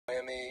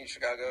Miami,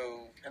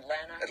 Chicago,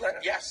 Atlanta.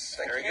 Yes,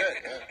 very good.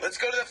 Let's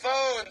go to the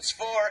phones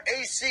for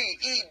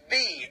ACEBMH.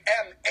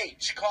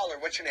 Caller,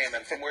 what's your name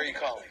and from where are you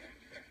calling?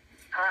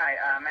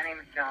 Hi, my name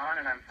is John,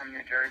 and I'm from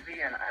New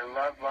Jersey, and I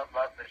love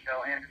the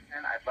show,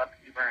 Anderson. I'd love to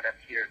see Bernadette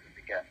as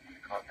a guest in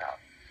the clubhouse.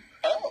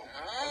 Oh,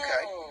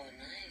 okay.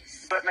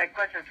 Nice. But my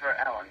question's for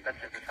Ellen. That's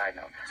just a side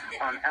note.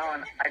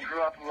 Ellen, I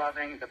grew up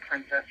loving The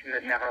Princess Who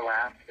Had Never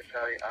Laughed, the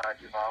Shelley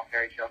Duvall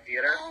Fairy Tale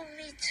Theater. Oh,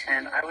 me too.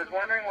 And I was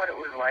wondering what it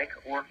was like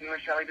working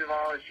with Shelley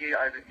Duvall. Is she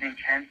as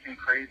intense and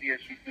crazy as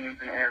she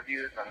seems in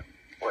interviews, and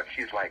what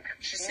she's like?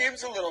 She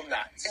seems a little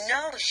nuts.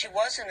 No, she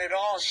wasn't at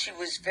all. She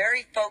was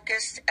very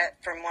focused,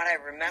 from what I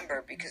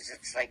remember, because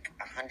it's like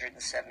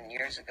 107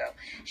 years ago.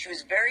 She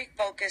was very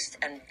focused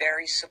and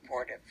very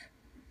supportive.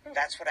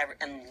 That's what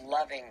and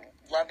loving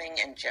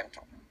and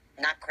gentle.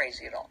 Not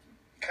crazy at all.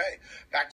 Okay, back